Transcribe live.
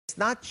It's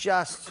not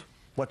just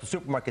what the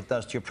supermarket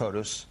does to your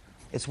produce,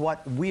 it's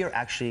what we are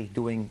actually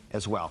doing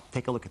as well.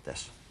 Take a look at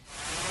this.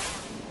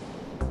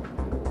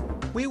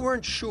 We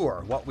weren't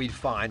sure what we'd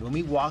find when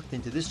we walked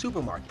into the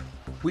supermarket.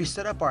 We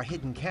set up our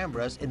hidden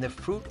cameras in the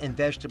fruit and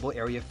vegetable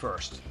area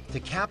first to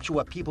capture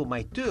what people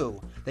might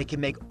do that can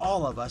make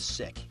all of us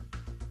sick.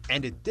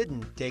 And it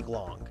didn't take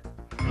long.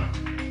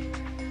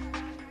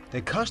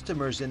 The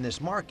customers in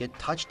this market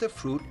touched the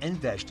fruit and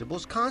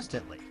vegetables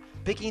constantly,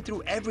 picking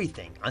through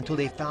everything until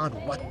they found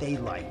what they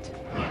liked.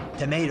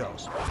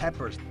 Tomatoes,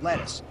 peppers,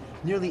 lettuce,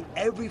 nearly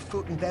every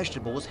fruit and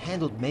vegetable was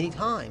handled many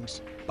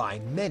times by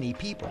many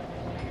people.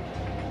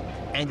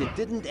 And it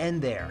didn't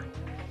end there.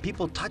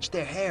 People touched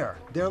their hair,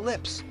 their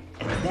lips,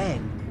 and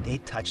then they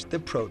touched the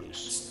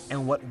produce.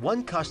 And what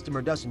one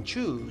customer doesn't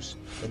choose,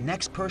 the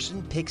next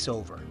person picks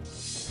over.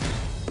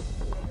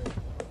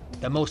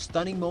 The most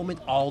stunning moment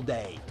all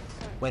day,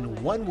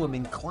 when one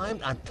woman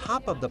climbed on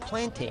top of the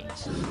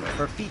plantains,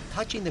 her feet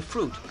touching the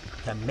fruit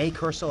to make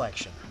her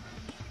selection.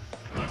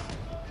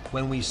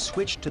 When we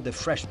switched to the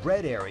fresh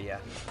bread area,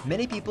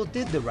 many people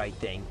did the right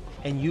thing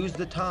and used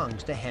the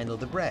tongs to handle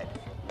the bread,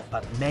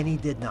 but many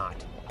did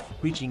not,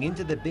 reaching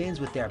into the bins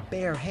with their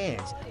bare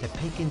hands to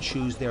pick and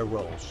choose their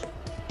rolls.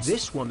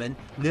 This woman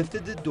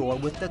lifted the door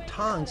with the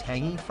tongs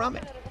hanging from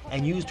it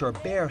and used her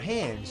bare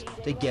hands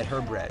to get her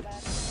bread.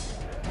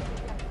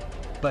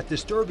 But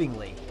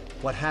disturbingly,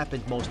 what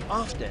happened most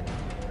often,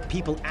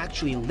 people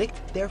actually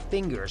licked their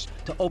fingers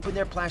to open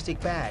their plastic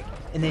bag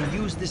and then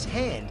used this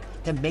hand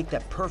to make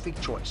that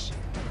perfect choice.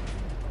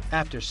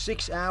 After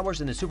 6 hours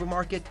in the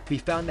supermarket, we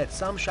found that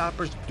some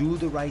shoppers do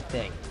the right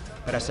thing,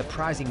 but a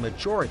surprising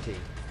majority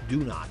do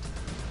not.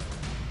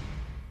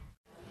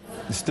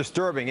 It's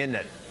disturbing, isn't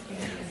it?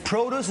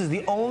 Produce is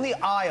the only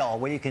aisle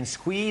where you can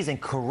squeeze and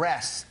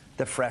caress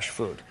the fresh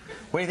food.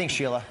 What do you think,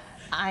 Sheila?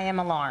 I am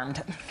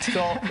alarmed.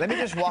 So let me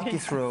just walk you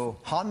through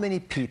how many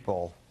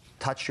people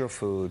touch your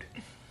food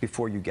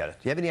before you get it. Do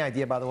you have any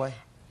idea, by the way?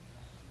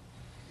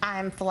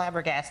 I'm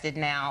flabbergasted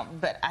now,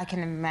 but I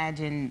can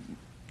imagine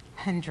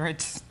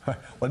hundreds.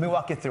 Let me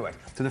walk you through it.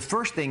 So the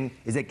first thing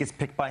is it gets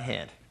picked by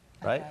hand,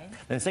 right? Okay.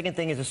 Then the second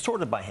thing is it's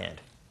sorted by hand.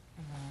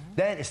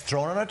 Then it's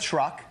thrown on a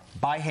truck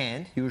by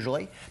hand,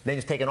 usually. Then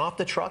it's taken off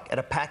the truck at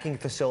a packing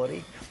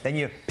facility. Then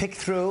you pick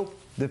through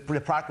the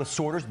product with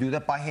sorters, do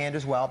that by hand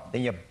as well.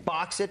 Then you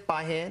box it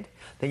by hand.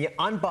 Then you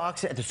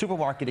unbox it at the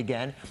supermarket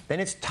again.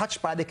 Then it's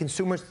touched by the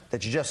consumers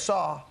that you just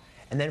saw.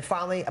 And then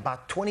finally,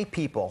 about 20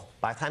 people,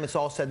 by the time it's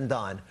all said and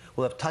done,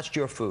 will have touched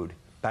your food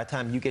by the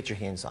time you get your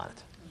hands on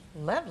it.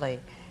 Lovely.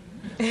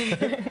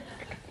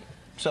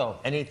 So,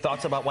 any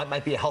thoughts about what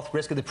might be a health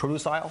risk of the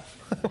produce aisle?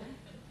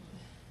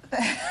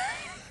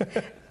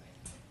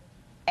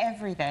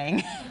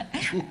 Everything.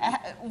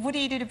 What do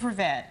you do to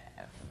prevent?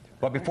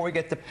 Well, before we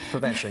get to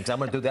prevention, because I'm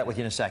going to do that with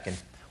you in a second,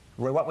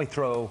 Roy, why don't we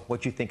throw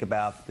what you think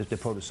about the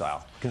produce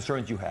aisle,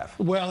 concerns you have?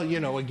 Well, you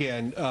know,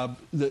 again,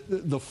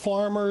 the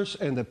farmers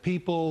and the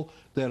people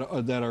that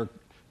are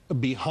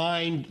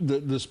behind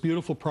this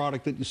beautiful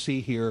product that you see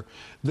here,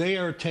 they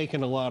are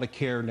taking a lot of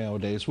care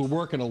nowadays. We're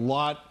working a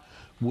lot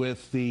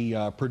with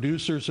the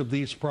producers of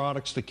these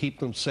products to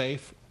keep them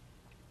safe.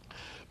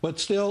 But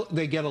still,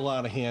 they get a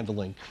lot of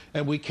handling.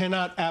 And we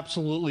cannot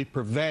absolutely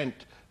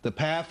prevent the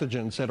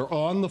pathogens that are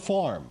on the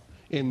farm,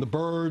 in the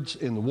birds,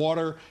 in the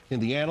water,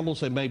 in the animals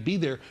that may be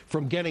there,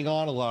 from getting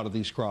on a lot of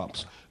these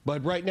crops.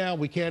 But right now,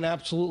 we can't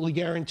absolutely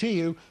guarantee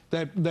you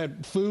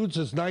that foods,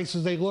 as nice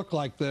as they look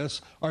like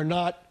this, are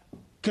not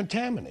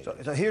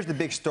contaminated. So here's the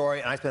big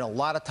story, and I spent a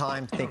lot of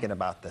time thinking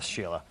about this,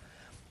 Sheila.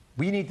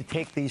 We need to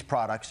take these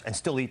products and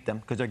still eat them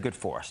because they're good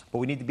for us, but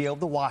we need to be able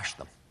to wash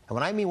them. And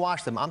when I mean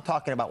wash them, I'm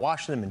talking about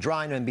washing them and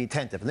drying them and being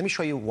attentive. And let me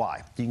show you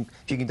why. If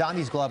you can don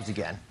these gloves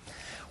again.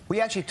 We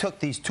actually took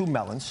these two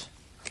melons,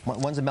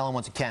 one's a melon,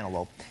 one's a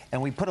cantaloupe,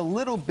 and we put a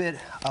little bit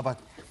of a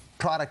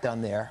product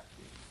on there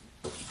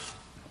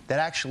that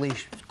actually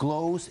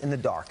glows in the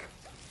dark.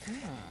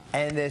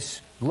 And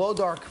this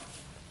glow-dark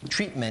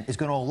treatment is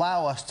going to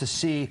allow us to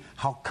see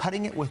how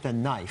cutting it with a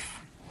knife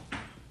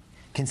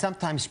can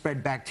sometimes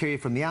spread bacteria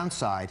from the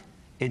outside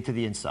into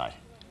the inside.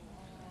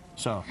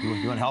 So, you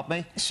want to help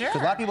me? Sure.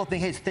 Because a lot of people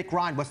think, hey, it's thick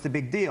rind, what's the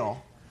big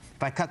deal?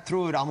 If I cut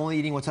through it, I'm only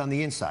eating what's on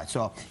the inside.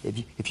 So,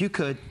 if you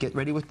could, get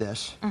ready with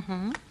this.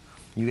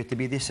 You get to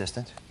be the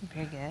assistant.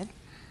 Very good.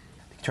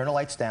 Turn the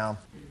lights down.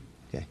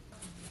 Okay.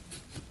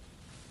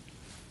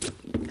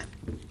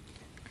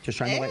 Just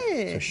shine the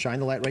light. So shine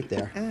the light right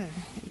there.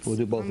 We'll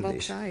do both of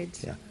these.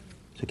 Sides. Yeah.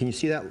 So can you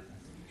see that?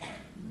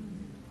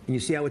 Can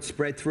you see how it's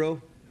spread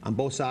through on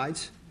both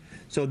sides?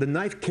 So the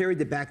knife carried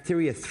the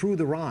bacteria through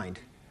the rind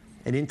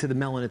and into the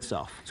melon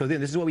itself. So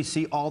then this is what we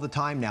see all the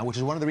time now, which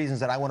is one of the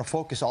reasons that I want to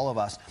focus all of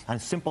us on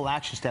simple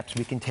action steps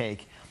we can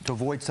take to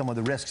avoid some of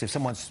the risks if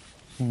someone's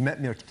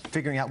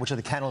figuring out which of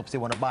the cantaloupes they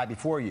want to buy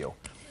before you.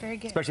 Very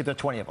good. Especially if there are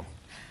 20 of them.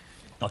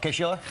 Okay,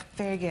 Sheila?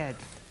 Very good.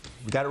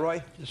 You got it,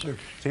 Roy? Yes, sir.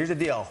 So here's the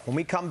deal. When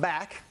we come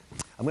back,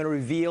 I'm going to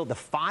reveal the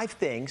 5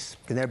 things,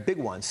 and they're big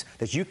ones,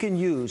 that you can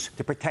use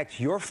to protect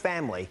your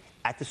family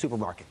at the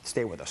supermarket.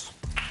 Stay with us.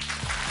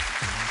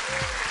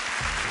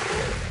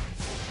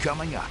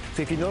 coming up.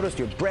 So if you notice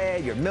your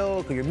bread, your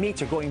milk, or your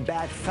meats are going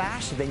bad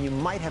faster than you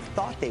might have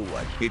thought they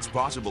would. It's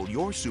possible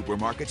your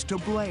supermarket's to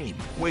blame.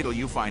 Wait till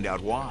you find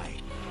out why.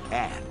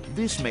 And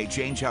this may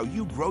change how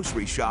you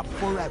grocery shop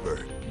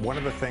forever. One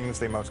of the things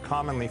they most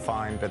commonly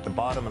find at the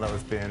bottom of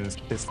those bins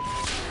is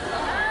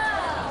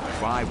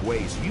 5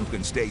 ways you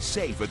can stay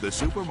safe at the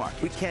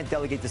supermarket. We can't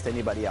delegate this to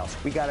anybody else.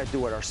 We got to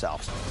do it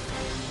ourselves.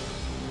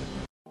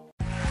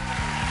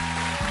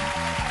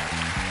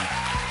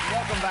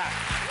 Welcome back.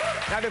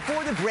 Now,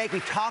 before the break, we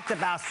talked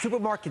about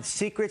supermarket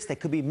secrets that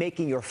could be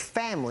making your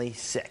family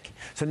sick.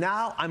 So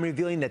now I'm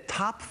revealing the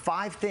top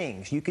 5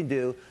 things you can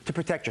do to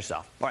protect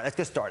yourself. All right, let's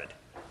get started.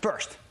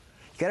 First,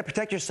 you got to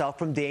protect yourself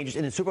from dangers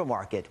in the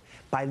supermarket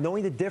by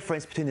knowing the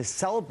difference between the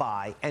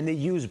sell-by and the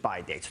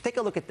use-by date. So take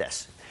a look at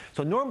this.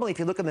 So normally, if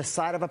you look on the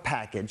side of a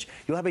package,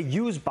 you'll have a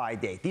use-by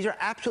date. These are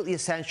absolutely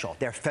essential.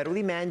 They're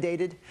federally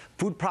mandated.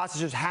 Food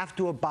processors have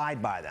to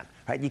abide by them.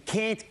 Right? You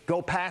can't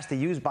go past the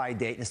use-by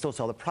date and still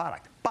sell the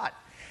product. But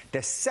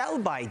the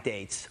sell-by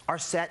dates are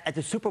set at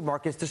the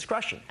supermarket's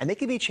discretion, and they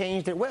can be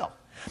changed at will.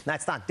 Now,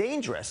 it's not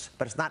dangerous,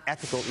 but it's not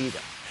ethical either.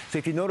 So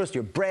if you notice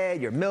your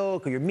bread, your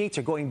milk, or your meats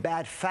are going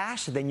bad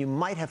faster than you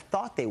might have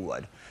thought they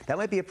would, that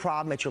might be a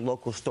problem at your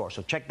local store.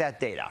 So check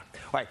that date out.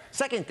 All right,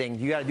 second thing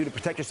you got to do to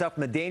protect yourself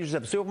from the dangers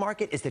of the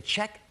supermarket is to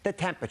check the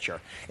temperature.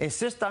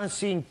 Insist on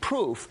seeing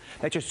proof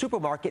that your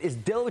supermarket is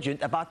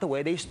diligent about the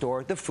way they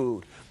store the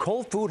food.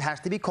 Cold food has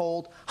to be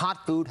cold,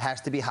 hot food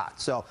has to be hot.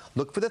 So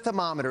look for the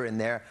thermometer in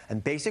there,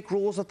 and basic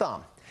rules of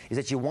thumb is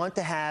that you want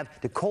to have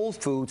the cold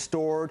food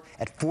stored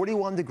at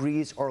 41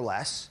 degrees or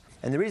less.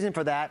 And the reason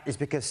for that is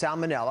because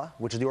salmonella,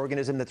 which is the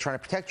organism that's trying to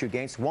protect you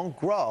against, won't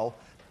grow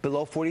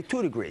below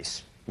 42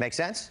 degrees. Make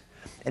sense?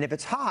 And if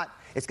it's hot,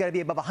 it's got to be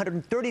above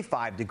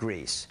 135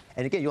 degrees.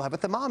 And again, you'll have a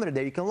thermometer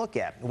there you can look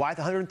at. Why at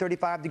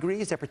 135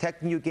 degrees? They're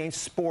protecting you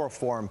against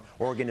sporoform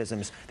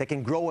organisms that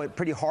can grow at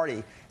pretty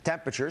hardy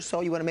temperatures,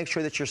 so you want to make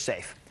sure that you're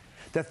safe.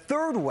 The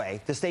third way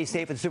to stay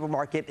safe at the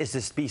supermarket is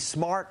to be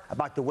smart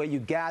about the way you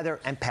gather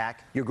and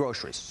pack your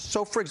groceries.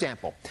 So, for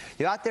example,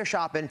 you're out there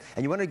shopping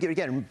and you want to,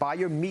 again, buy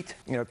your meat,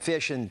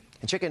 fish and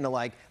chicken and the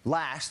like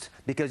last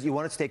because you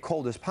want it to stay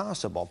cold as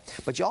possible.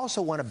 But you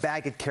also want to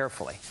bag it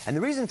carefully. And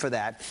the reason for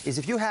that is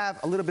if you have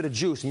a little bit of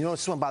juice, and you notice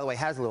this one, by the way,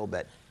 has a little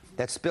bit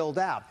that's spilled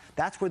out,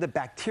 that's where the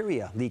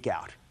bacteria leak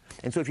out.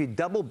 And so if you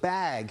double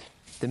bag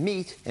the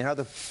meat and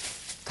other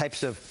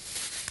types of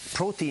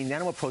protein,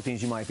 animal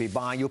proteins you might be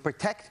buying, you'll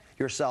protect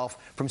yourself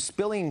from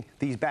spilling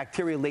these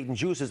bacteria-laden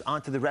juices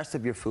onto the rest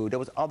of your food that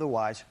was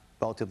otherwise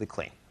relatively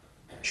clean.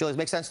 Sheila, does it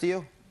make sense to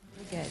you?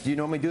 Good. Do you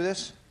normally do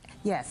this?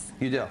 Yes.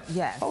 You do?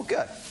 Yes. Oh,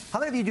 good. How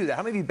many of you do that?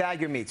 How many of you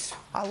bag your meats?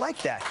 I like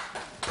that.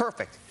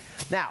 Perfect.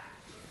 Now,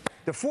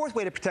 the fourth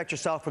way to protect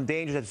yourself from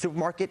dangers at the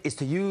supermarket is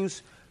to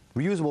use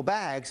reusable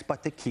bags,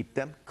 but to keep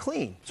them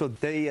clean. So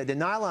the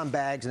nylon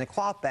bags and the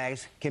cloth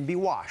bags can be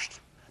washed.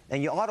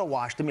 And you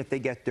auto-wash them if they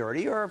get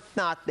dirty, or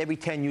not every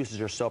 10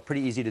 uses or so.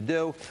 Pretty easy to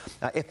do.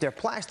 If they're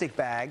plastic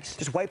bags,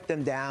 just wipe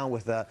them down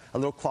with a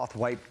little cloth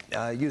wipe.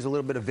 Use a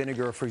little bit of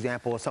vinegar, for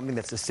example, or something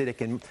that's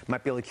acidic and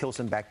might be able to kill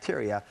some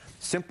bacteria.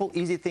 Simple,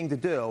 easy thing to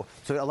do,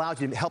 so it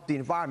allows you to help the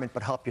environment,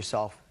 but help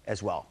yourself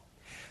as well.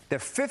 The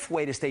fifth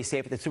way to stay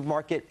safe at the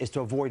supermarket is to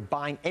avoid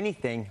buying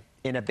anything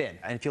in a bin.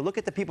 And if you look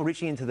at the people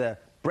reaching into the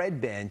bread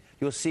bin,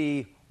 you'll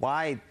see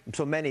why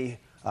so many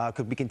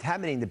could be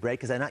contaminating the bread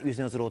because they're not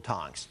using those little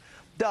tongs.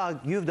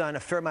 Doug, you've done a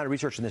fair amount of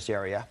research in this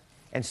area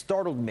and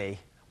startled me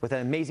with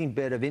an amazing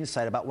bit of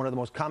insight about one of the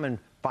most common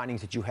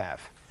findings that you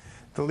have.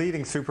 the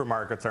leading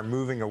supermarkets are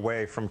moving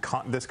away from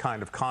this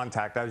kind of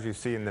contact, as you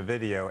see in the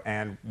video,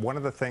 and one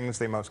of the things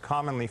they most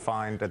commonly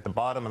find at the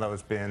bottom of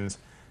those bins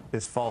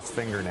is false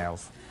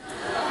fingernails.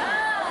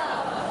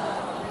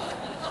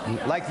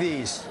 Like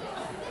these.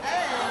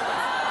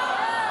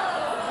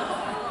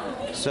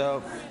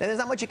 So, and there's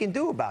not much you can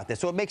do about this.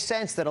 So it makes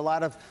sense that a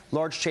lot of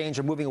large chains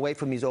are moving away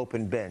from these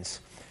open bins.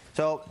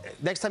 So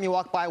next time you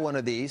walk by one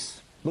of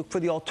these, look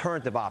for the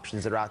alternative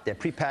options that are out there,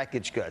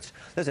 prepackaged goods.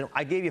 Listen,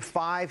 I gave you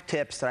 5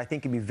 tips that I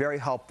think can be very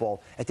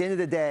helpful. At the end of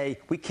the day,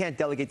 we can't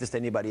delegate this to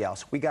anybody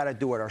else. We got to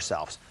do it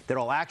ourselves. They're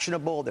all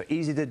actionable. They're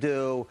easy to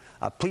do.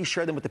 Please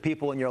share them with the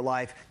people in your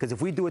life, because if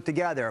we do it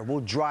together, we'll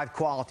drive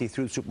quality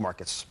through the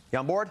supermarkets. You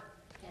on board?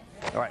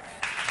 Yes. All right.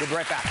 We'll be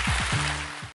right back.